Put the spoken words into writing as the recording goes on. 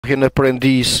njohjen e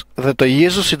Perëndisë dhe të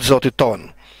Jezusit Zotit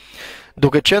tonë.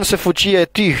 Duke qenë se fuqia e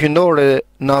tij hyjnore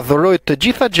na dhuroi të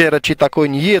gjitha gjërat që i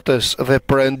takojnë jetës dhe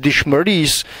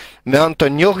perëndishmërisë me anë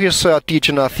të njohjes së atij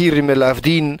që na thirrri me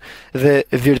lavdinë dhe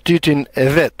virtytin e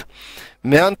vet,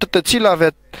 me anë të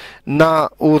cilave na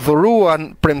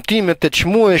udhëruan premtimet e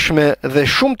çmueshme dhe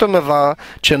shumë të mëdha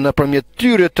që nëpërmjet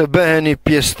tyre të bëheni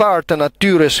pjesëtar të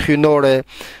natyrës hyjnore,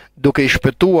 duke i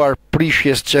shpëtuar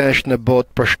prishjes që është në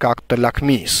botë për shkak të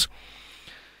lakmisë.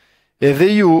 Edhe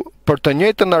ju, për të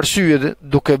njëjtën arsye,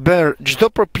 duke bërë çdo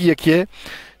përpjekje,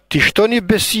 t'i shtoni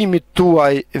besimit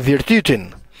tuaj virtytin,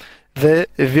 dhe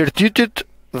virtytit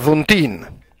dhuntin,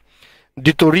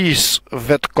 diturisë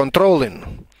vetë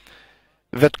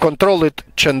kontrollit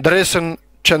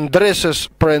qëndresës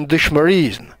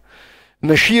perëndishmërisë,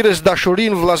 mëshirës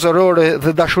dashurinë vllazërore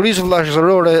dhe dashurisë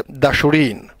vllazërore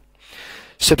dashurinë.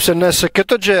 Sepse nëse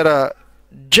këto gjëra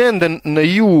gjenden në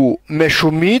ju me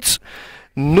shumicë,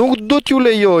 nuk do t'ju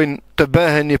lejojnë të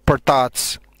bëheni përtac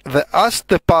dhe as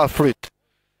të pa fryt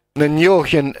në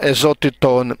njohjen e Zotit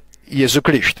tonë Jezu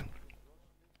Krisht.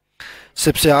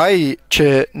 Sepse ai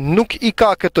që nuk i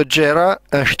ka këto gjëra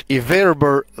është i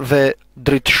verbër dhe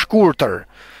drejtshkurtër,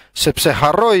 sepse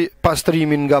harroi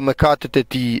pastrimin nga mëkatet e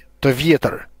tij të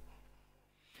vjetër.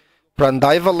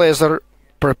 Prandaj vëllezër,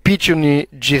 përpiquni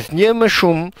gjithnjë më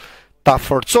shumë ta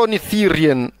forconi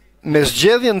thirrjen me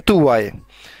zgjedhjen tuaj,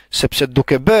 sepse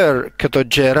duke bërë këto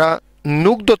gjëra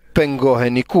nuk do të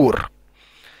pengoheni kurrë.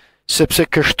 Sepse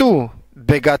kështu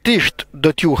begatisht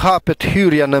do t'ju hapet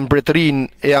hyrja në mbretërinë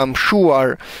e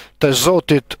amshuar të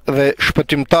Zotit dhe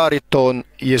Shpëtimtarit ton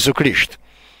Jezu Krisht.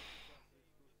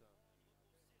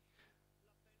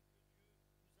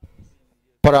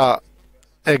 Pra,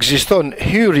 ekziston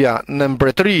hyrja në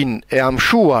mbretërinë e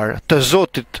amshuar të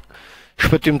Zotit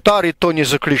Shpëtimtarit ton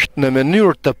Jezu Krisht në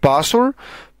mënyrë të pasur,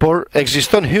 por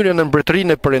ekziston hyrja në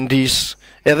mbretërinë e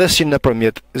Perëndisë edhe si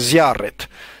nëpërmjet zjarrit.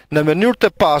 Në mënyrë të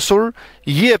pasur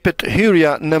jepet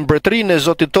hyrja në mbretërinë e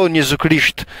Zotit ton Jezu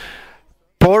Krisht,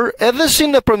 por edhe si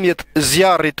nëpërmjet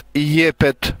zjarrit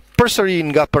jepet përsëri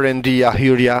nga Perëndia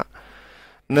hyrja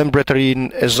në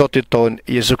mbretërinë e Zotit ton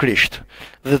Jezu Krisht.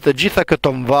 Dhe të gjitha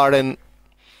këto mbaren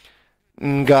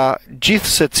nga gjithë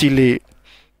secili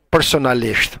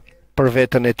personalisht për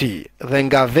veten e tij, dhe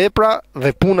nga vepra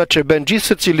dhe puna që bën gjithë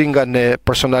secili nga ne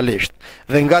personalisht,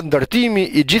 dhe nga ndërtimi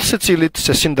i gjithë secilit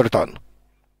se si ndërton.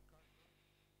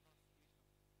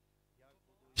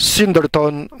 Si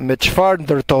ndërton, me çfarë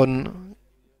ndërton,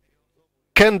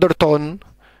 kë ndërton,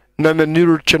 në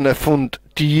mënyrë që në fund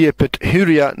t'i jepet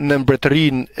hyrja në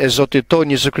mbretërinë e Zotit ton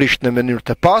Jezu Krisht në mënyrë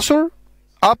të pasur,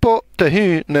 apo të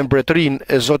hyjë në mbretërinë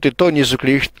e Zotit ton Jezu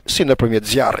Krisht si nëpërmjet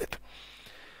zjarrit.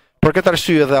 Për këtë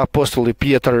arsye dhe apostulli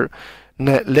Pjetër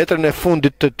në letrën e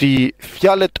fundit të tij,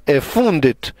 fjalët e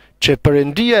fundit që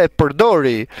Perëndia e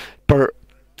përdori për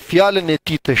fjalën e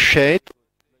tij të shenjtë,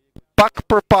 pak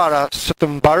përpara se të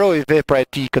mbarojë vepra e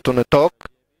tij këtu në tokë,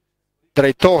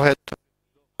 drejtohet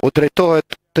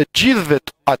të gjithëve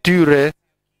atyre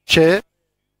që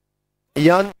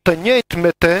janë të njëjtë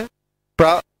me të,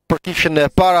 pra për kishën e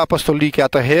para apostolike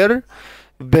atëherë,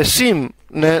 besim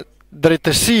në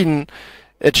drejtësinë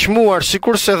e çmuar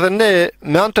sikurse dhe ne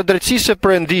me anë të drejtësisë së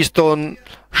Perëndisë ton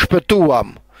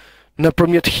shpëtuam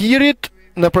nëpërmjet hirit,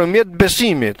 nëpërmjet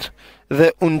besimit,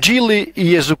 dhe ungjilli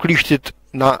i Jezu Krishtit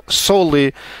na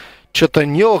solli që të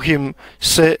njohim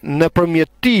se nëpërmjet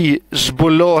tij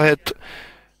zbulohet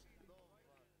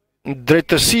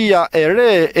drejtësia e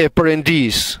re e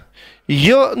Perëndisë,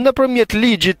 jo nëpërmjet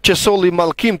ligjit që solli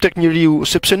mallkim tek njeriu,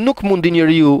 sepse nuk mundi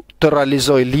njeriu të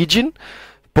realizojë ligjin,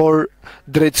 por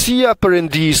drejtësia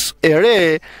Perëndisë e re,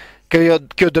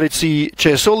 kjo drejtësi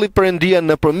që e solli Perëndia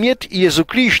nëpërmjet Jezu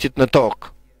Krishtit në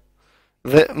tokë,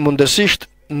 dhe mundësisht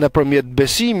nëpërmjet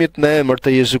besimit në emër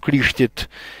të Jezu Krishtit,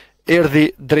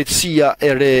 erdhi drejtësia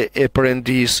e re e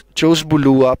Perëndisë që u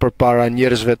zbulua përpara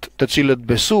njerëzve të cilët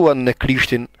besuan në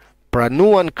Krishtin,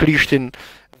 pranuan Krishtin,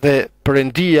 dhe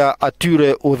Perëndia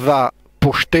atyre u dha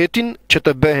pushtetin që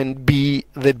të bëhen bij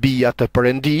dhe bija të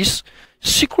Perëndisë,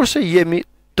 sikurse jemi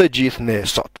të gjithë ne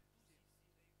sot.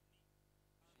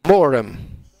 Morëm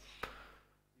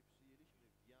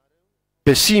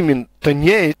besimin të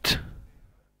njëjtë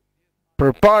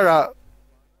përpara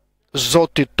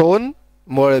Zotit ton,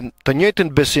 morëm të njëjtin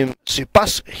besim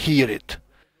sipas hirit,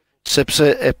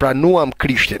 sepse e pranuam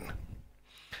Krishtin.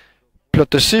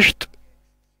 Plotësisht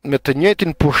me të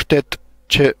njëjtin pushtet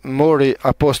që mori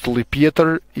apostulli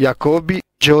Pjetër, Jakobi,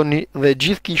 Gjoni dhe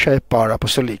gjithë kisha e parë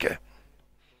apostolike.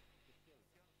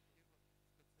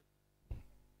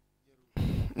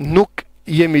 Nuk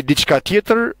jemi diçka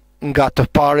tjetër nga të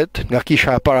parët, nga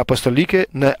kisha e parë apostolike,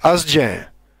 në asgjë.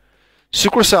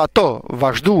 Sikurse ato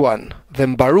vazhduan dhe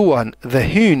mbaruan dhe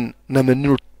hynë në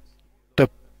mënyrë të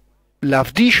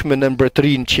lavdishme në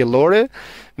mbretërinë qiellore,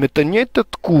 me të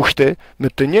njëjtat kushte, me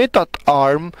të njëjtat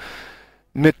armë,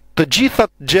 me të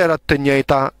gjithat gjërat të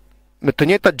njëjta, me të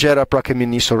njëjtat gjëra pra kemi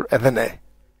nisur edhe ne.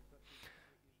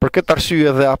 Për këtë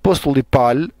arsye dhe apostulli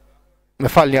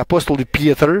apostulli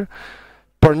Pjetër,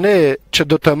 për ne që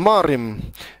do të marrim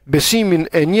besimin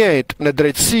e njëjtë në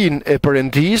drejtësinë e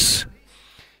Perëndisë,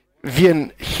 vjen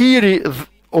hiri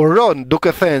uron duke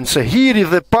thënë se hiri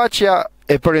dhe paqja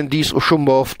e Perëndisë u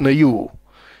shumoftë në ju.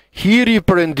 Hiri i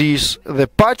Perëndisë dhe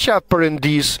paqja e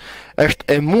Perëndisë është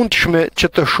e mundshme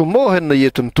që të shumohen në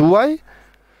jetën tuaj.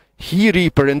 Hiri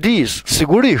i Perëndisë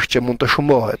sigurisht që mund të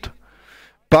shumohet.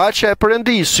 Paqja e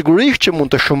Perëndisë sigurisht që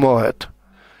mund të shumohet.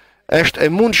 Është e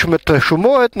mundshme të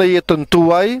shumohet në jetën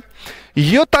tuaj,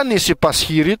 jo tani sipas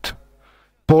hirit,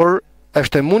 por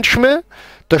është e mundshme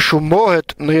të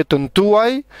shumohet në jetën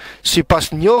tuaj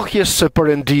sipas njohjes së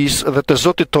Perëndisë dhe të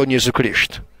Zotit tonë Jezu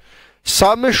Krisht.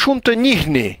 Sa më shumë të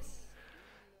njihni,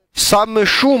 sa më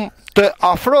shumë të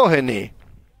afroheni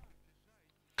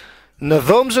në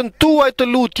dhomzën tuaj të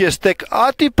lutjes tek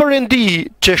ati Perëndi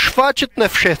që shfaqet në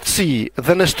fshehtësi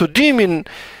dhe në studimin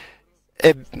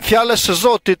e fjalës së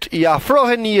Zotit, i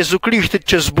afroheni Jezu Krishtit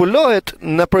që zbulohet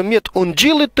nëpërmjet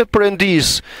ungjillit të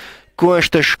Perëndisë, ku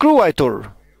është shkruar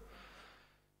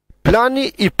plani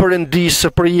i Perëndisë së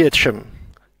përjetshëm.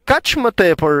 Kaq më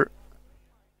tepër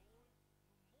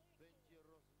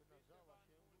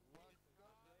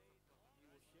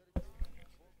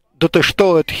do të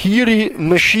shtohet hiri,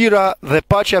 mëshira dhe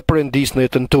paqja e Perëndisë në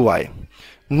jetën tuaj.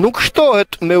 Nuk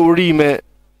shtohet me urime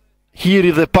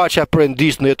hiri dhe paqja e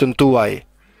Perëndisë në jetën tuaj,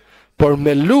 por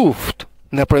me luftë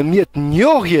nëpërmjet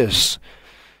njohjes.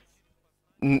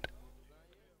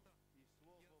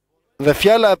 Dhe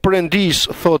fjala e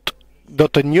Perëndisë thot, do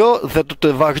të njoh dhe do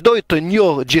të vazhdoj të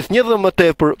njoh gjithnjë dhe më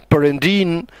tepër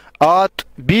Perëndin,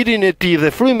 atë birin e tij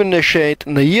dhe frymën e shenjtë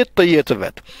në jetë të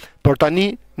jetëve. Por tani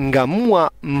nga mua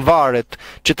mvaret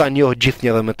që ta njoh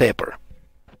gjithnjë dhe më tepër.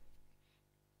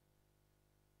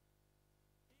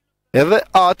 Edhe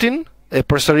atin e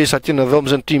përsëris aty në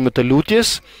dhomzën time të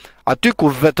lutjes, aty ku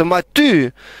vetëm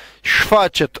aty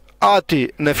shfaqet ati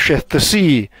në fshehtësi,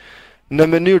 në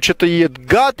mënyrë që të jetë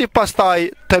gati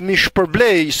pastaj të mi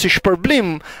shpërblej si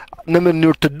shpërblim në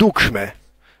mënyrë të dukshme,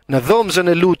 në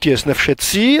dhomzën e lutjes në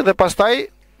fshehtësi dhe pastaj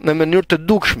në mënyrë të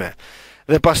dukshme.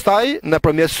 Dhe pastaj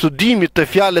nëpërmjet studimit të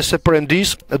fjalës së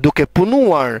Perëndisë, duke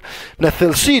punuar në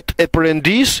thellësitë e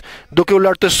Perëndisë, duke u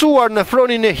lartësuar në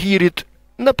fronin e hirit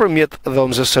nëpërmjet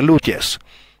dhomzës së lutjes.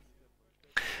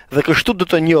 Dhe kështu do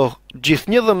të njoh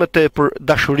gjithnjë dhe më tepër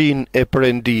dashurinë e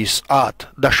Perëndisë,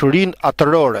 dashurinë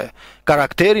atërore,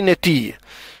 karakterin e tij.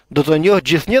 Do të njoh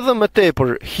gjithnjë dhe më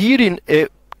tepër hirin e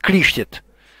Krishtit,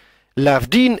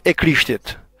 lavdinë e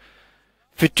Krishtit,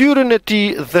 fytyrën e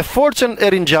tij dhe forcën e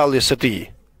ringjalljes së tij.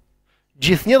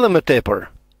 Gjithnjë dhe më tepër.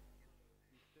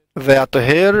 Dhe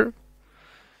atëherë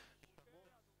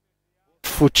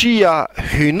fuqia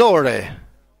hyjnore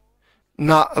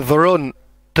na dhuron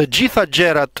të gjitha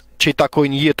gjërat që i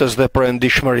takojnë jetës dhe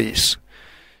perëndishmërisë.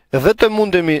 Dhe të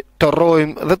mundemi të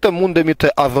rrojmë dhe të mundemi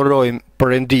të adhurojmë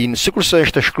Perëndin, sikurse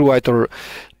është shkruar,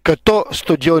 këto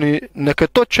studioni, në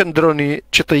këto qëndroni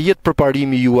që të jetë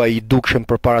përparimi juaj i dukshëm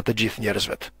përpara të gjithë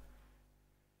njerëzve.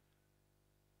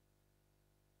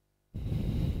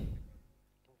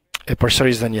 E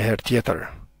përsëris edhe një herë tjetër.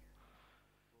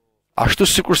 Ashtu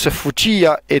sikurse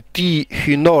fuqia e tij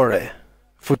hyjnore,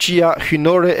 fuqia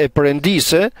hyjnore e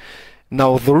Perëndisë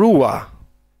na udhërua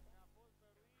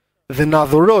dhe na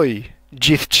dhuroi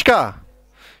gjithçka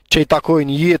që i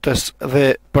takojnë jetës dhe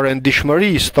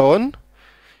perëndishmërisë tonë,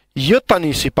 jo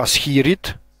tani sipas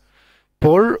hirit,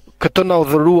 por këtë na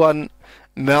udhëruan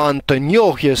me anë të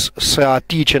njohjes së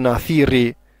atij që na thirri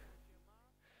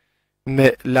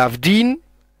me lavdin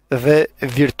dhe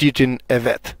virtytin e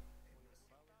vet.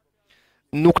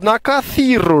 Nuk na ka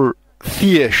thirrur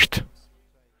thjesht,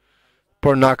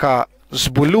 por na ka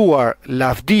zbuluar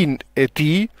lavdin e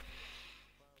tij,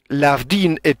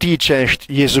 lavdin e tij që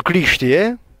është Jezu Krishti,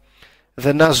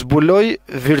 dhe na zbuloi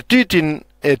virtytin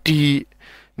e tij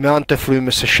me anë të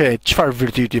frymës së shenjtë. Çfarë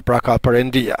virtyti pra ka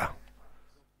Perëndia?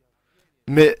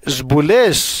 Me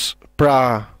zbulesë, pra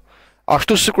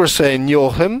ashtu sikurse e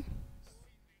njohëm,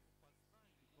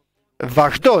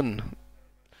 vazhdon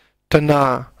të na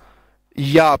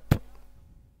jap,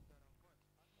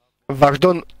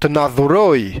 vazhdon të na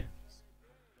dhuroj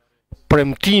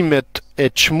premtimet e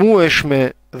çmueshme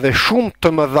dhe shumë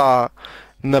të mëdha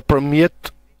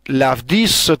nëpërmjet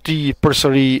lavdisë së tij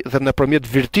përsëri dhe nëpërmjet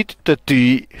virtytit të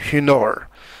tij hyjnor.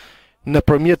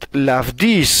 Nëpërmjet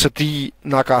lavdisë së tij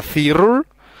na ka thirrur,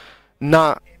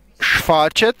 na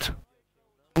shfaqet,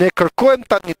 ne kërkojmë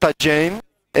tani ta gjejmë,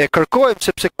 e kërkojmë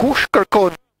sepse kush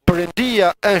kërkon,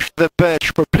 Perëndia është dhe bëhet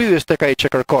shpërplyes tek ai që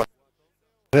kërkon.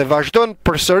 Dhe vazhdon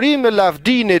përsëri me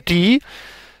lavdinë e tij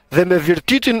dhe me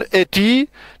virtytin e tij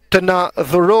të na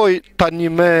dhuroj tani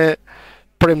me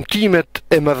premtimet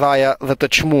e mëdha dhe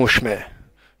të çmueshme.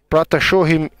 Pra të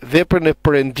shohim veprën e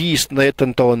Perëndisë në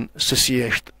jetën tonë se si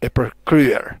është e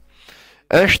përkryer.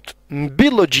 Është mbi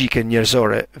logjike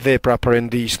njerëzore vepra e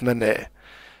Perëndisë në ne.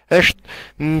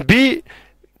 Është mbi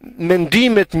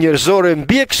mendimet njerëzore,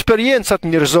 mbi eksperiencat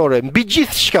njerëzore, mbi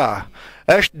gjithçka.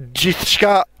 Është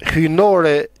gjithçka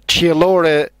hyjnore,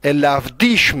 qiellore, e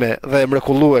lavdishme dhe e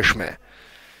mrekullueshme.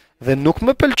 Dhe nuk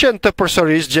më pëlqen të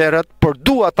përsëris gjërat, por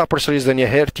dua ta përsëris edhe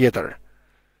një herë tjetër.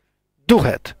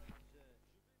 Duhet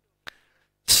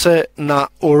se na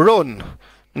uron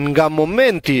nga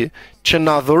momenti që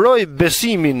na dhuroi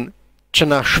besimin që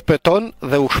na shpëton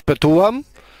dhe u shpëtuam,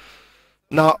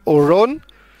 na uron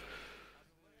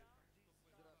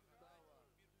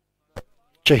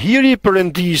që hiri i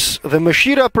Perëndisë dhe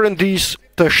mëshira e Perëndisë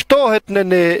të shtohet në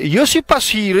ne, jo sipas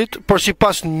hirit, por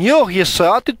sipas njohjes së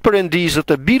Atit Perëndisë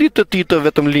të birit të tij të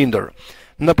vetëm lindur,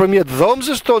 nëpërmjet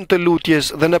dhomzës tonë të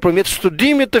lutjes dhe nëpërmjet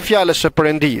studimit të fjalës së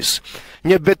Perëndisë.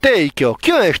 Një betejë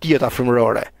kjo është jeta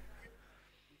frymërore.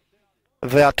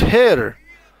 Dhe atëherë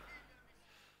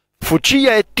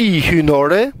fuqia e tij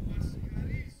hyjnore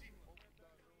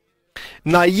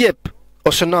na jep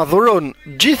ose na dhuron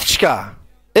gjithçka,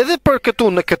 edhe për këtu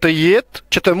në këtë jetë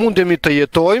që të mundemi të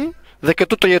jetojmë dhe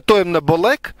këtu të jetojmë në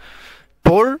bollek,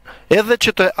 por edhe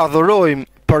që të adhurojmë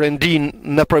Perëndin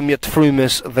nëpërmjet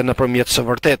frymës dhe nëpërmjet së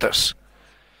vërtetës.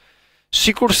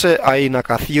 Sikurse ai na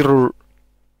ka thirrur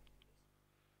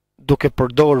duke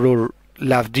përdorur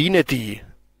lavdinë e tij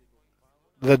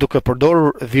dhe duke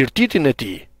përdorur virtytin e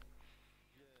tij,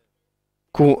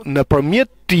 ku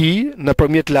nëpërmjet tij,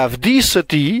 nëpërmjet lavdisë së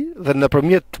tij dhe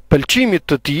nëpërmjet pëlqimit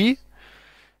të tij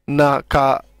na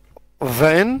ka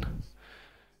dhënë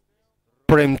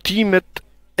premtimet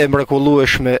e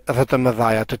mrekullueshme dhe të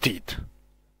mëdha të tij.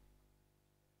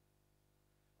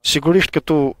 Sigurisht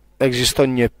këtu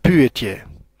ekziston një pyetje.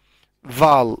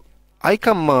 Vallë, ai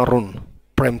ka marrën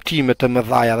premtimet e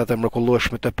mëdha dhe të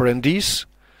mrekullueshme të Perëndisë?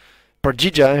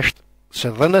 Përgjigjja është se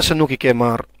dhe nëse nuk i ke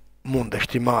marrë, mundesh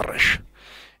t'i marrësh.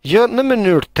 Jo në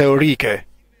mënyrë teorike,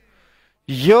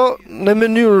 jo në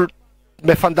mënyrë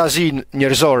me fantazinë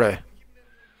njerëzore,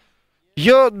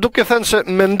 jo duke thënë se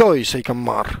mendoj se i kam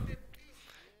marrë,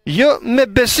 jo me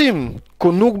besim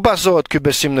ku nuk bazohet ky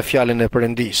besim në fjalën e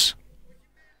Perëndisë,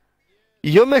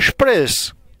 jo me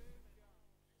shpresë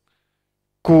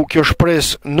ku kjo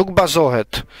shpresë nuk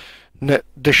bazohet në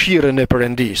dëshirën e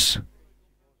Perëndisë,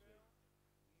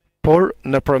 por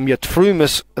nëpërmjet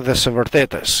frymës dhe së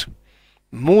vërtetës.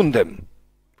 Mundem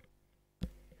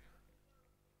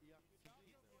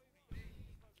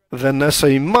dhe nëse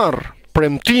i marr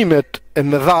premtimet e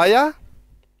mëdha,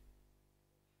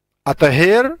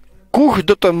 atëherë kush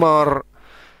do të marr,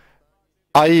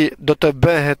 ai do të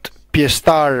bëhet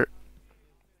pjesëtar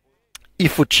i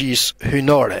fuqisë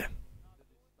hyjnore.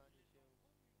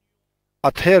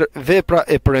 Atëherë vepra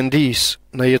e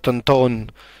Perëndisë në jetën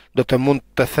tonë do të mund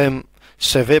të them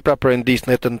se vepra e Perëndisë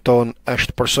në jetën tonë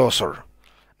është përsosur.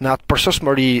 Në atë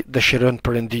përsosmëri dëshiron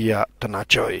Perëndia të na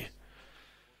çojë,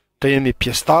 të jemi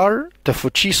pjesëtar të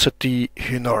fuqisë së tij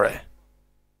hyjnore.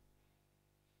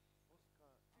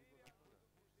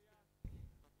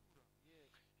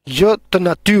 Jo të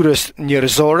natyrës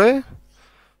njerëzore,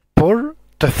 por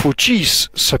të fuqisë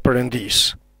së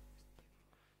Perëndisë.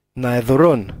 Na e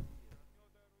dhuron.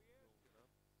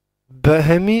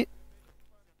 Bëhemi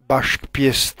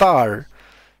bashkëpjesëtar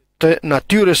të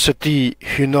natyrës së tij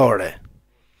hyjnore,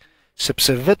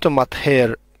 sepse vetëm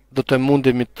atëherë do të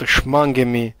mundemi të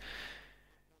shmangemi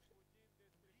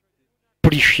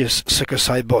prishjes së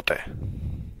kësaj bote.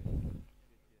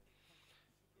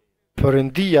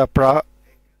 Perëndia pra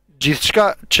gjithçka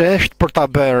që është për ta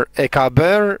bërë e ka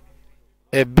bërë,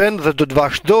 e bën dhe do të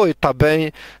vazhdoj ta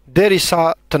bëjë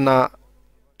derisa të na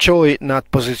çojë në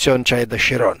atë pozicion që ai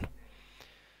dëshiron.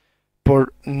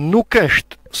 Por nuk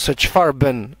është se çfarë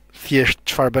bën thjesht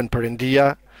çfarë bën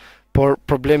Perëndia, por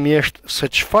problemi është se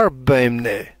çfarë bëjmë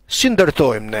ne, si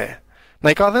ndërtojmë ne.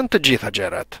 Na i ka dhënë të gjitha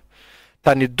gjërat.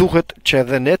 Tani duhet që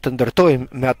edhe ne të ndërtojmë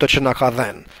me ato që na ka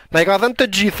dhënë. Na i ka dhënë të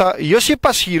gjitha, jo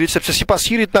sipas hirit, sepse sipas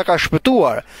hirit na ka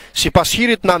shpëtuar, sipas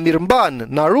hirit na mirëmban,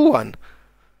 na ruan.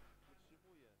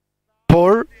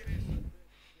 Por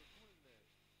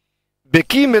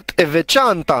bekimet e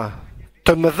veçanta,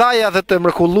 të mëdhaja dhe të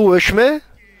mrekullueshme,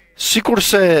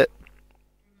 sikurse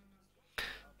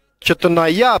që të na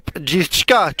jap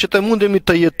gjithçka që të mundemi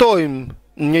të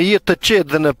jetojmë një jetë të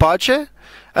qetë dhe në paqe,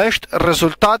 është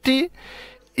rezultati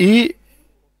i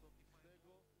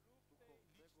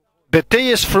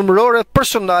betejës frymërore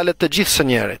personale të gjithë së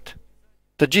njerit,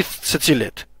 të gjithë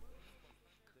secilit.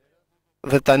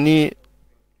 Dhe tani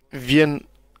vjen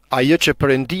ajo që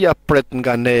Perëndia pret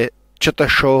nga ne, që të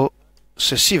shoh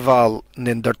se si vallë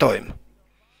ne ndërtojmë.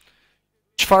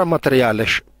 Çfarë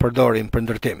materialesh përdorim për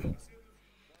ndërtim?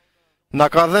 Na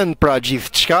ka dhënë pra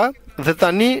gjithçka dhe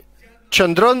tani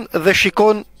qëndron dhe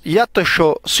shikon, ja të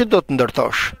shoh si do të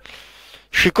ndërtosh.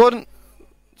 Shikon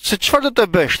se çfarë do të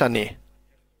bësh tani.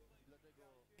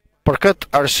 Për këtë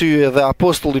arsye dhe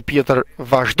apostulli Pjetër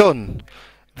vazhdon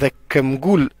dhe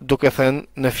këmbgul duke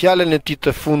thënë në fjalën e tij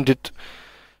të fundit,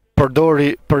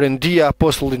 përdori Perëndia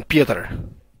apostullin Pjetër.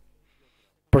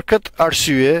 Për këtë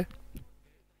arsye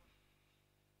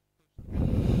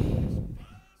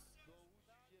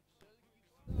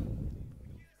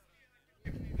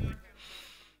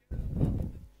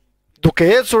duke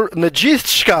ecur në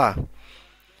gjithçka,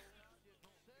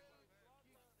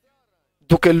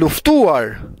 duke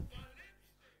luftuar,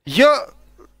 jo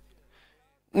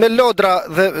me lodra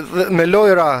dhe me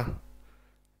lojra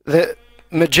dhe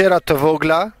me gjëra të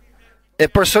vogla, e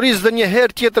përsëris dhe një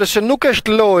herë tjetër se nuk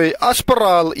është lojë as për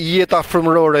radhë jeta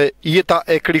frymërore, jeta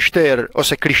e krishter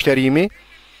ose krishterimi,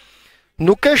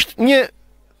 nuk është një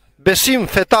besim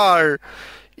fetar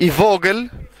i vogël,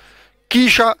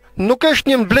 kisha nuk është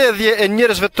një mbledhje e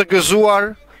njerëzve të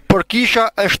gëzuar, por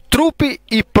kisha është trupi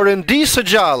i Perëndisë së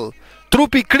gjallë,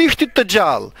 trupi i Krishtit të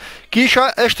gjallë. Kisha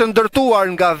është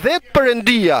ndërtuar nga vetë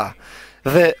Perëndia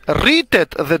dhe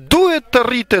rritet dhe duhet të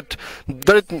rritet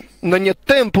drejt në një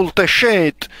tempull të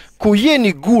shenjtë ku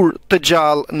jeni gur të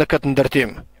gjallë në këtë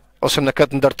ndërtim ose në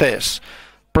këtë ndërtesë.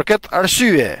 Për këtë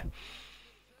arsye,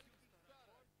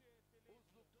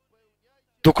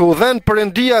 duke u dhënë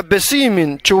Perëndia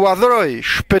besimin që u adhuroi,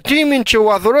 shpëtimin që u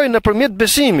adhuroi nëpërmjet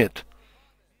besimit,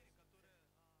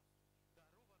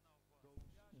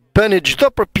 bëni çdo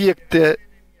përpjekje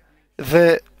dhe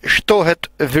shtohet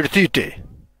virtyti.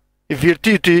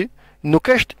 Virtyti nuk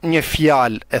është një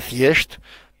fjalë e thjeshtë,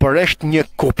 por është një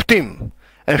kuptim,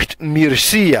 është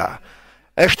mirësia.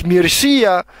 Është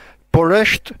mirësia, por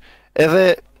është edhe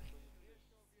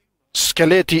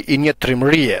skeleti i një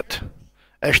trimërie.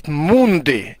 Është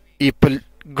mundi i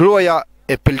gruaja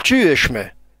e pëlqyeshme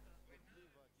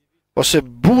ose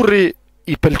burri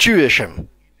i pëlqyeshëm.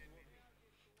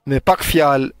 Me pak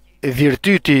fjalë,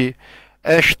 virtyti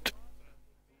është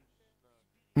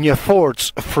një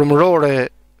forcë frymërore,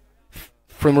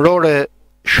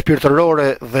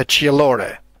 shpirtërore dhe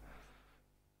qiellore.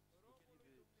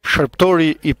 Shërbëtori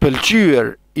i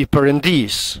pëlqyer i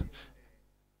Perëndisë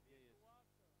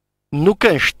nuk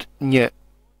është një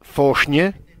foshnjë,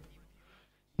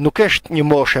 nuk është një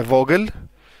moshë e vogël,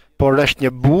 por është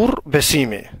një burr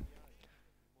besimi.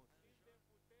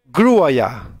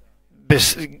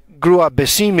 Grua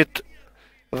besimit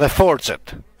dhe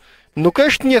forcët. Nuk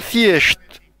është një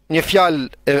thjesht një fjalë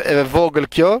e vogël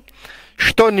kjo,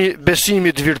 shtoni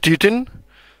besimit virtytin,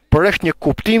 por është një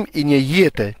kuptim i një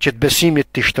jete që të besimit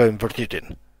të shtojmë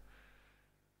virtytin.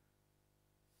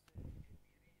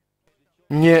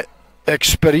 Një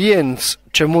eksperiencë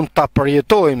që mund ta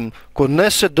përjetojmë, ku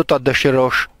nëse do ta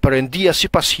dëshirosh, Perëndia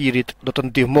sipas hirit do të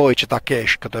ndihmojë që ta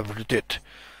kesh këtë virtyt.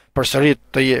 Përsëri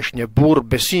të jesh një burr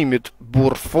besimit,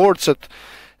 burr forcët,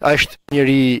 është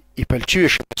njëri i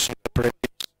pëlqyeshëm në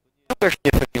Perëndisë. Nuk është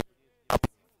një femër apo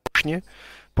foshnjë,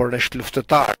 por është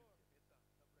luftëtar.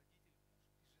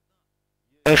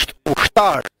 Është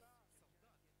ushtar.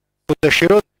 Po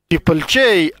dëshiron të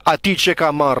pëlqej atij që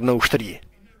ka marrë në ushtri.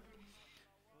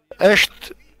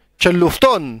 Është që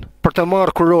lufton për të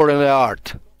marrë kuroren e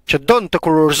artë, që don të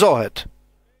kurorzohet.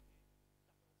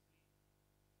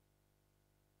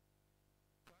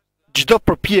 Çdo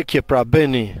përpjekje pra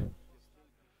bëni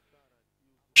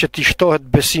që t'i shtohet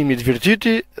besimit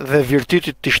virtyti dhe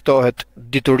virtytit t'i shtohet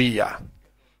dituria.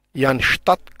 Janë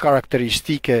 7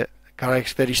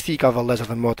 karakteristika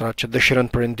vëllezër dhe motra që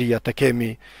dëshiron Perëndia të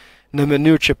kemi në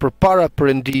mënyrë që përpara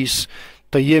Perëndisë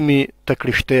të jemi të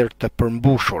krishterë të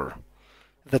përmbushur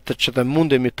dhe që të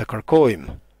mundemi të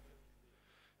kërkojmë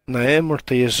në emër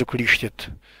të Jezu Krishtit,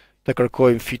 të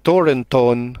kërkojmë fitoren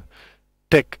tonë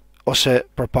tek ose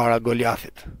përpara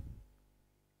Goliathit.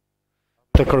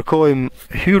 Të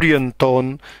kërkojmë hyrjen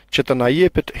tonë që të na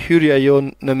jepet hyrja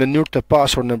jonë në mënyrë të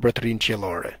pasur në mbretërinë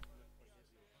qiellore.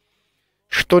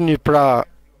 Shtoni pra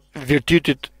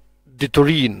virtytit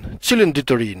Diturin, cilën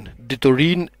diturin?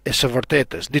 Diturin e së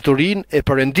vërtetës, diturin e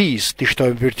Perëndisë t'i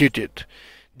shtojmë virtytit,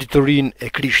 diturin e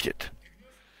Krishtit,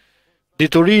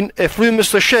 diturin e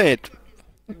frymës së shenjtë,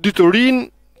 diturin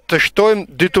të shtojmë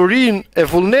diturin e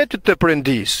vullnetit të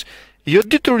Perëndisë, jo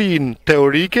diturin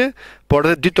teorike, por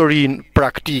edhe diturin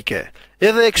praktike,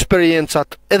 edhe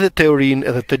eksperiencat, edhe teorin,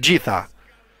 edhe të gjitha.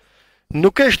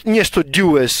 Nuk është një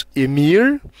studiues i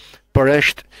mirë, por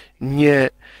është një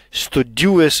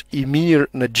studiues i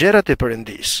mirë në gjërat e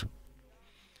Perëndisë,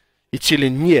 i cili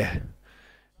njeh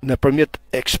nëpërmjet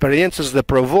eksperiencës dhe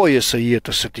provojës së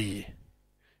jetës së tij,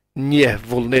 njeh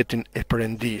vullnetin e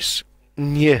Perëndisë,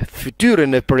 njeh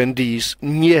fytyrën e Perëndisë,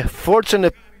 njeh forcën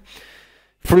e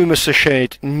frymës së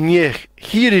shenjtë, njeh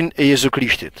hirin e Jezu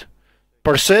Krishtit.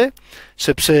 Përse?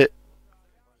 Sepse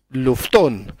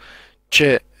lufton që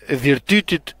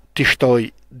virtytit t'i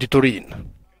shtoj diturin.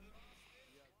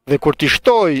 Dhe kur t'i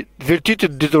shtoj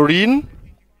virtytit diturin,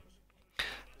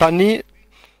 tani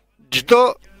çdo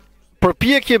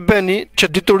përpjekje bëni që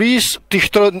diturisë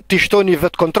t'i shtoni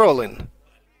vetë kontrollin.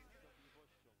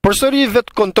 Përsëri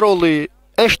vetë kontrolli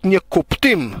është një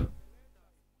kuptim.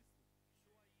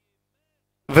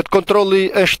 Vetë kontrolli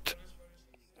është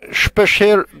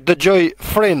shpeshherë dëgjoj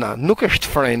frena, nuk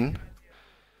është fren,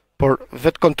 por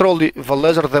vetë kontrolli,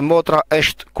 vëllezër dhe motra,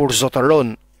 është kur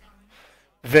zotëron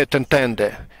vetën tënde,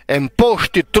 e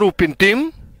mposhti trupin tim,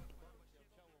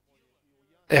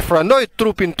 e franoj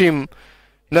trupin tim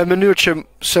në mënyrë që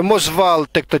se mos vallë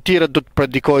tek të tjerët do të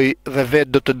predikoj dhe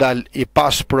vetë do të dal i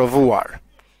pas provuar.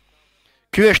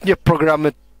 Ky është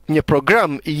një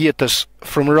program i jetës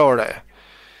frymërore.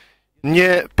 Një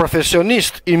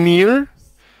profesionist i mirë,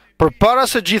 përpara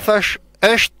se gjithash,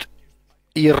 është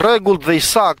i rregullt dhe i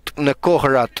sakt në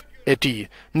kohërat e tij.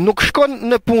 Nuk shkon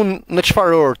në punë në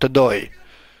çfarë orë të doj.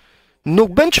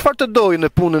 Nuk bën çfarë të doj në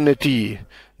punën e tij.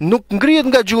 Nuk ngrihet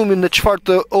nga gjumi në çfarë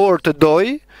të orë të doj,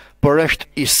 por është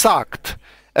i sakt.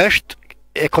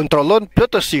 E kontrollon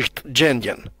plotësisht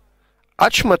gjendjen.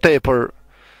 Aq më tepër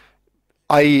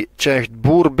ai që është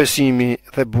burr besimi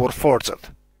dhe burr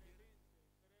forcët.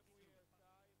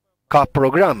 Ka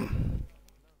program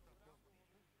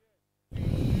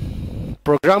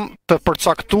të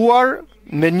përcaktuar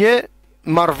me një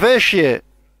marrëveshje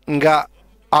nga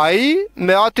ai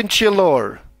me atin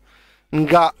qiellor,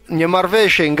 nga një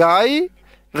marrëveshje nga ai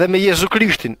dhe me Jezu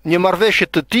Krishtin, një marrëveshje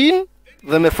të tin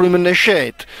dhe me frymën e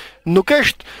shenjtë. Nuk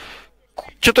është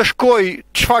që të shkoj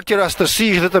çfarë të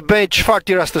rastësisht dhe të bëj çfarë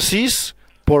të rastësisë,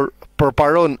 por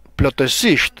përparon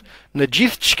plotësisht në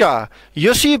gjithë çka,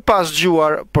 jo si i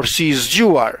pasgjuar, por si i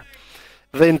zgjuar,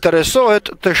 dhe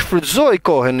interesohet të shfrytëzoj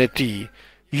kohën e tij,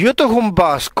 jo të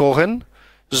humbas kohën,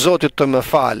 Zotit të më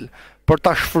fal, por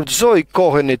ta shfrytëzoj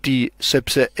kohën e tij,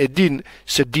 sepse e din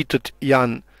se ditët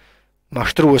janë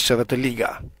mashtruese dhe të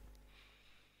liga.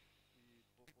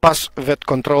 Pas vetë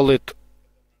kontrollit,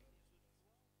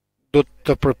 do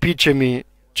të përpiqemi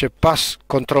që pas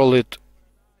kontrollit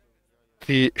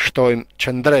t'i shtojmë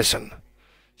qëndresën,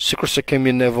 sikurse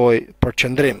kemi nevojë për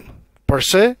qëndrim.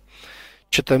 Përse?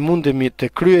 Që të mundemi të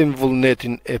kryejmë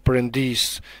vullnetin e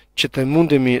Perëndisë, që të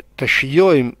mundemi të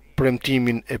shijojmë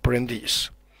premtimin e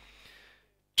Perëndisë.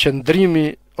 Qëndrimi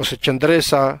ose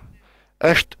qëndresa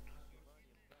është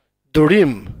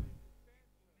durim,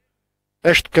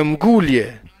 është këmbgulje,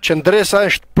 qëndresa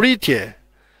është pritje,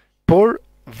 por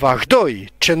vazhdoj,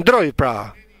 qëndroj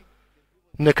pra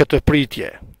në këtë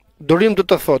pritje. Durim do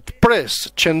të thotë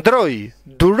pres, qëndroj,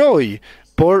 duroj,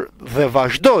 por dhe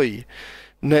vazhdoj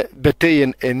në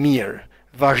betejën e mirë.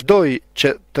 Vazhdoj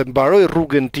që të mbaroj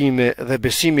rrugën time dhe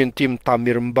besimin tim ta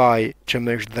mirëmbaj që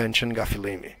më është dhënë nga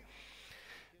fillimi.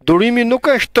 Durimi nuk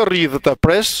është të rri dhe të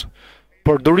pres,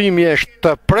 por durimi është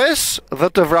të pres dhe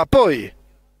të vrapoj.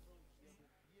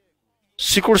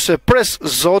 Sikurse pres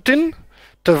Zotin,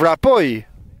 të vrapoj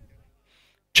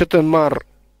që të marr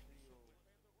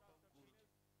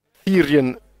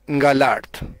thirrjen nga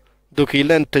lart, duke i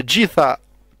lënë të gjitha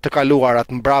të kaluarat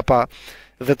mbrapa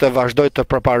dhe të vazhdoj të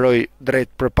përparoj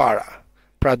drejt përpara.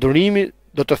 Pra durimi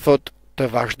do të thotë të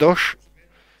vazhdosh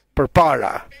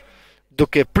përpara,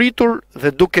 duke pritur dhe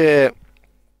duke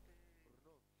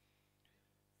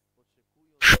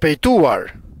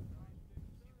shpejtuar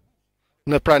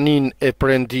në praninë e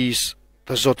Perëndisë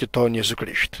të Zotit tonë Jezu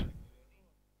Krisht.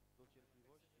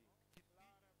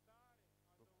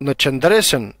 Në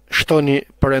qëndresën shtoni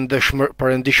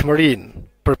perëndishmërinë,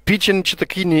 përpiqeni që të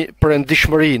keni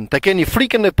perëndishmërinë, të keni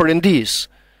frikën e Perëndisë,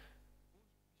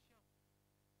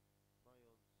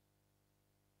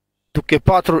 duke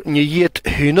patur një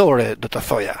jetë hyjnore, do të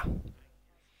thoja,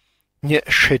 një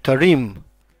shëtërim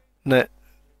në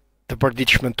të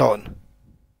përditshmën tonë.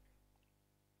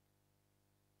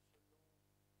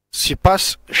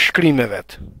 sipas shkrimeve.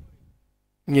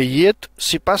 Një jetë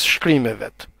sipas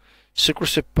shkrimeve,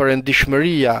 sikurse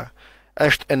perëndishmëria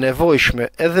është e nevojshme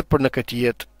edhe për në këtë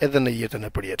jetë, edhe në jetën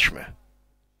e përjetshme.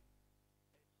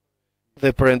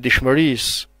 Dhe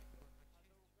perëndishmërisë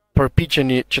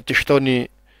përpiqeni që të shtoni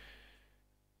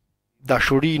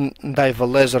dashurinë ndaj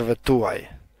vëllezërve tuaj,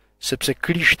 sepse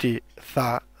Krishti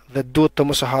tha, dhe duhet të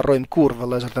mos e harrojmë kurrë,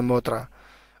 vëllezër dhe motra,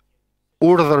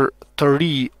 urdhër të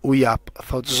ri u jap,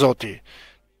 thot Zoti,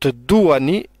 të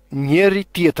duani njeri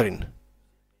tjetrin.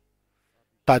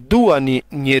 Ta duani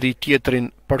njeri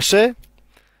tjetrin përse?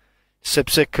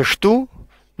 Sepse kështu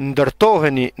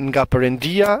ndërtoheni nga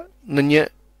Perëndia në një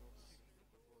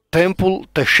tempull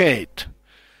të shenjtë.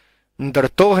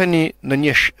 Ndërtoheni në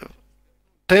një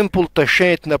tempull të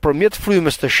shenjtë nëpërmjet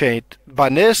frymës të shenjtë,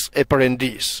 banesë e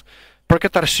Perëndisë. Për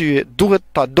këtë arsye duhet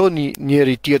ta doni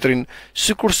njeri tjetrin,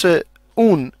 sikurse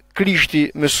unë, Krishti,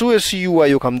 mësuesi juaj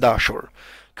ju kam dashur.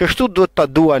 Kështu duhet ta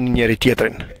duani njeri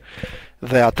tjetrin.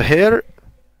 Dhe atëherë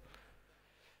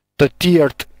të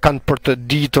tjerët kanë për të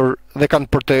ditur dhe kanë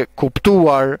për të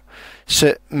kuptuar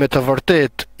se me të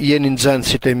vërtet jeni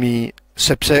nxënësit e mi,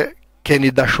 sepse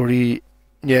keni dashuri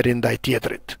njeri ndaj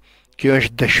tjetrit. Kjo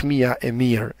është dëshmia e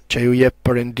mirë që ju jep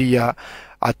Perëndia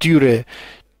atyre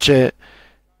që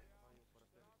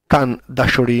kanë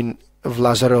dashurinë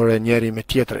vllazërore njeri me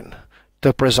tjetrin.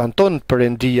 Të prezanton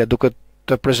Perëndia duke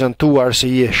të prezantuar se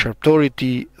je shërbëtori i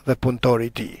tij dhe punëtori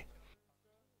i tij.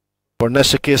 Por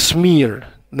nëse ke smir,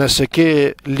 nëse ke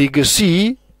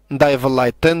ligësi ndaj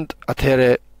vëllait tënd, atëherë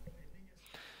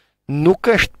nuk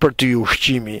është për ty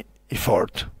ushqimi i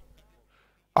fortë.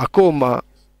 Akoma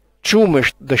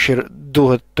çumësht dëshirë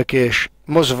duhet të kesh,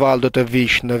 mos vallë do të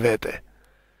vish në vete.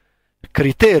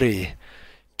 Kriteri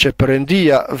që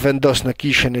Perëndia vendos në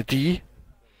kishën e tij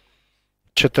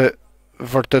që të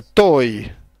vërtetoj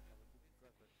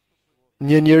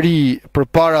një njeri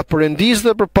përpara Perëndisë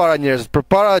dhe përpara njerëzve,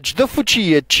 përpara çdo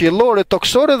fuqie qiellore,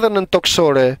 toksore dhe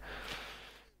nëntoksore,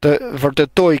 të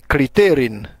vërtetoj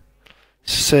kriterin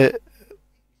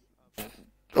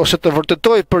ose të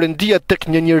vërtetoj Perëndia tek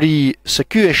një njeri se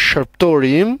ky është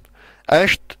shërbëtori im,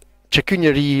 është që ky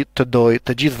njeri të doj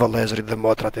të gjithë vëllezërit dhe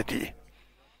motrat e tij.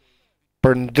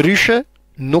 Përndryshe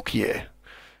nuk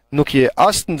je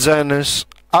as nxënës,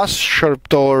 as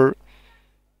shërbëtor,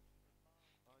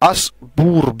 as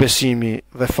burr besimi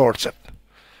dhe forcet,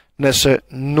 nëse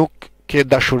nuk ke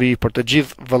dashuri për të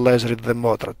gjithë vëllezërit dhe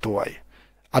motrat tuaj.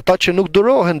 Ata që nuk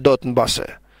durohen dot mbase,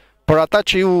 për ata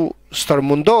që ju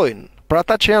stërmundojnë, për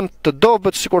ata që janë të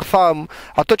dobët, sikur tham,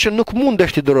 ato që nuk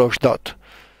mundesh t'i durosh dot.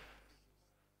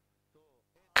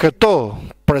 Këto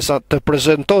të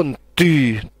prezanton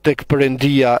ty tek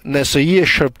Perëndia nëse je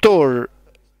shërbëtor,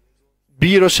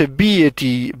 bir ose bie e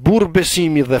tij, burr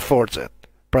besimi dhe forcet,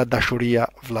 pra dashuria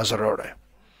vllazërore.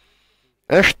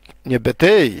 Është një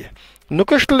betejë.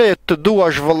 Nuk është lehtë të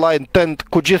duash vëllain tënd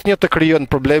ku gjithnjë të krijon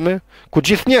probleme, ku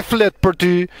gjithnjë flet për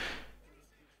ty,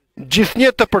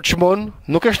 gjithnjë të përçmon,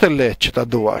 nuk është e lehtë që ta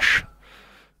duash.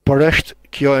 Por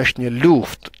kjo është një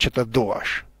luftë që ta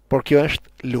duash, por kjo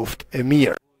është luftë e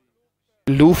mirë.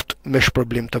 Luftë me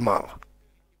shpërblim të madh.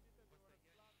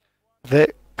 Dhe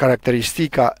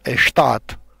karakteristika e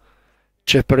 7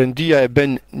 që Perëndia e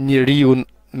bën njeriu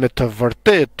me të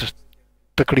vërtet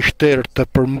të krishterë të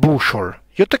përmbushur,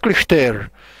 jo të krishterë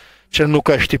që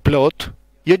nuk është i plot,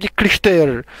 jo një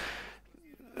krishterë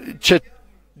që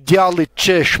djalli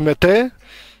qesh me te,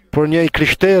 por një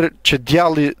krishterë që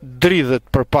djalli dridhet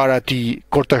përpara tij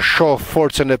kur të shoh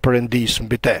forcën e Perëndisë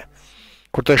mbi te,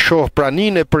 kur të shoh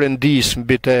praninë e Perëndisë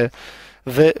mbi te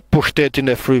dhe pushtetin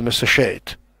e frymës së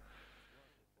shenjtë.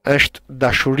 Është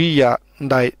dashuria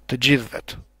ndaj të gjithëve,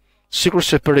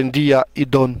 sikurse Perëndia i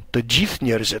don të gjithë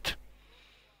njerëzit.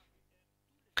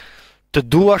 Të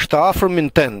duash të afërmin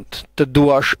tënd, të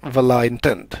duash vëllain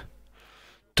tënd,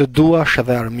 të duash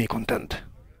edhe armikun tënd,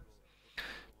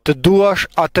 të duash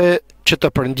atë që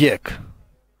të përndjek,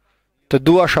 të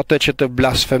duash atë që të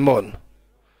blasfemon,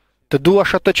 të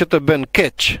duash atë që të bën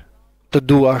keq, të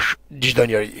duash çdo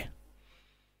njeri.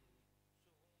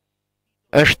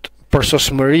 Është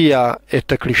përsosmëria e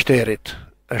të krishterit,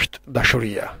 është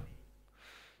dashuria.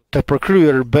 Të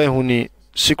përkryer behuni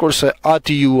sikurse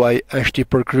ati juaj është i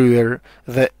përkryer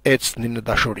dhe ecni në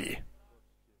dashuri.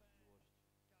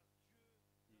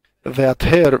 Dhe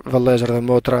atëherë, vëllezër dhe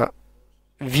motra,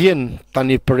 vjen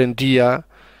tani Perëndia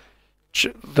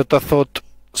dhe të thotë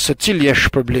se cili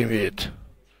është problemi yt.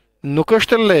 Nuk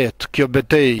është e lehtë kjo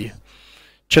betejë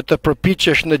që të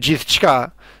përpiqesh në gjithçka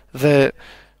dhe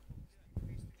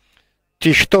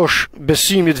ti shtosh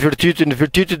besimit virtytin,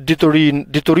 virtytit diturin,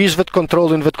 diturisë vetë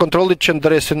kontrollit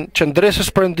qëndresin, qëndresës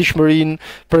perëndishmërinë,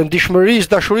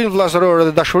 perëndishmërisë dashurinë vllazërore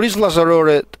dhe dashurisë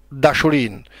vllazërore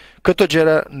dashurinë. Këto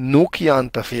gjëra nuk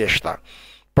janë të thjeshta.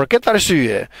 Për këtë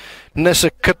arsye, nëse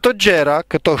këto gjëra,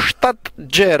 këto 7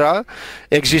 gjëra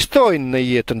ekzistojnë në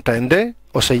jetën tënde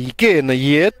ose i ke në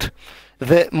jetë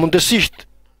dhe mundësisht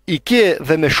i ke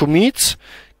dhe me shumicë,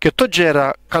 këto gjëra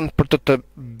kanë për të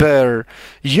bërë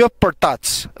jo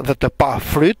përtac dhe të pa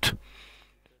fryt,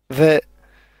 dhe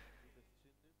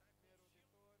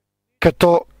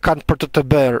këto kanë për të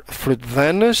bërë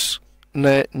frytdhënës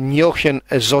në njohjen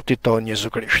e Zotit tonë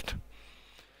Jezu Krisht.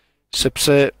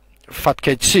 Sepse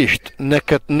fatkeqësisht,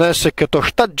 nëse këto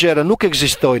 7 gjëra nuk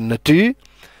ekzistojnë në ty,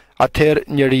 atëherë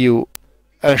njeriu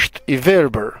është i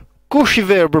verbër. Kush i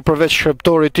verbër përveç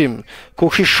shërbëtorit tim?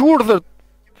 Kush i shurdhër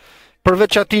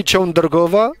përveç atij që unë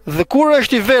dërgova? Dhe kur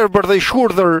është i verbër dhe i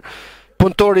shurdhër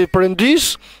punëtori i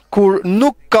Perëndisë? Kur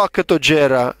nuk ka këto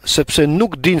gjëra, sepse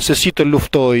nuk din se si të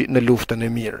luftoj në luftën e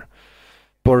mirë.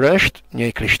 Por është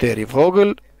një krishter i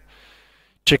vogël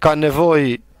që ka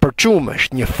nevojë për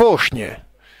çumësh, një foshnjë,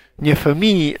 një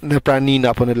fëmijë në praninë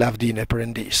apo në lavdinë e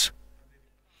Perëndisë.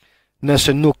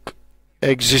 Nëse nuk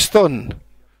ekziston,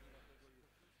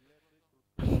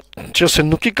 nëse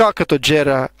nuk i ka këto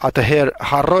gjëra, atëherë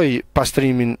harroj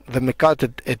pastrimin dhe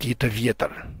mëkatet e tij të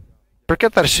vjetër. Për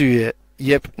këtë arsye,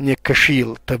 jep një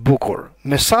këshill të bukur,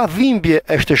 me sa dhimbje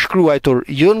është shkruar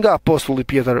jo nga apostulli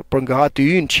Pjetër, por nga Ati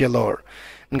ynë qiellor,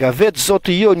 nga vetë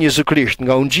Zoti jon Jezu Krisht,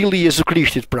 nga Ungjilli i Jezu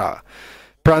Krishtit pra.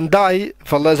 Prandaj,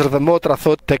 vëllezër dhe motra,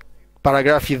 thot tek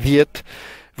paragrafi 10,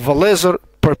 vëllezër,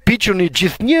 përpiquni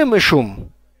gjithnjë më shumë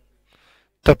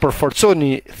të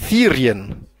përforconi thirrjen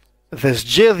dhe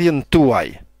zgjedhjen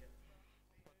tuaj,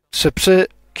 sepse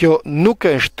kjo nuk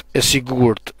është e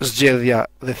sigurt zgjedhja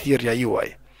dhe thirrja juaj,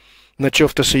 në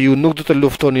qoftë se ju nuk do të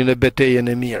luftoni në betejën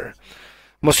e mirë.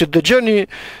 Mos i dëgjoni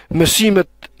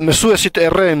mësuesit e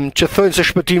rrem që thonë se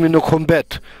shpëtimi nuk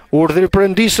humbet. Urdhri i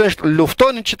Perëndisë është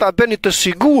luftoni që ta bëni të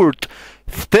sigurt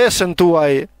ftesën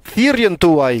tuaj, thirrjen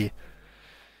tuaj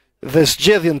dhe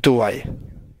zgjedhjen tuaj.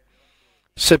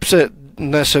 Sepse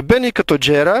nëse bëni këto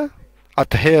gjëra,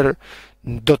 atëherë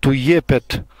do t'u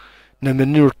jepet në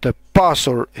mënyrë të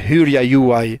pasur hyrja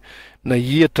juaj në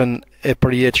jetën e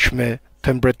përjetshme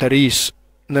të mbretërisë,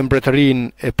 në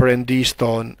mbretërinë e Perëndisë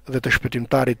tonë dhe të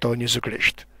Shpëtimtarit tonë Jezu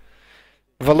Krisht.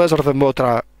 Vëllezër dhe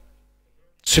motra,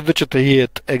 sido që të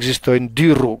jetë, ekzistojnë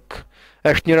 2 rrugë.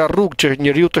 Është njëra rrugë që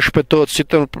njeriu të shpëtohet si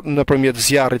të nëpërmjet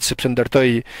zjarrit, sepse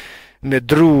ndërtoi me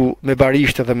dru, me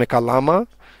barishte dhe me kallama,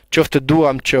 qoftë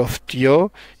duam qoftë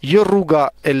jo rruga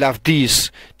e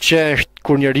lavdis, që është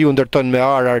kur njeriu ndërton me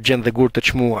ar, argjend dhe gur të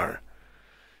çmuar.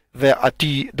 Dhe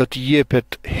atij do t'i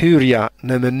jepet hyrja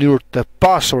në mënyrë të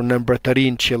pasur në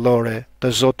mbretërinë qiellore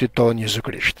të Zotit tonë Jezu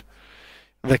Krisht.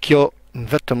 Dhe kjo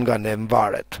vetëm nga ne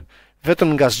mvaret,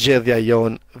 vetëm nga zgjedhja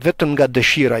jon, vetëm nga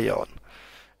dëshira jon,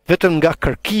 vetëm nga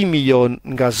kërkimi jon,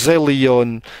 nga zelli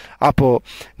jon, apo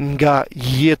nga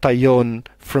jeta jon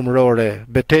frymërore,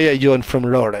 beteja jon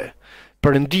frymërore.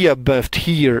 Perëndia bëft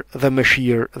hir dhe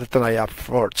mëshirë dhe të na jap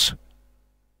forcë.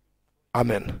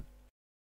 Amen.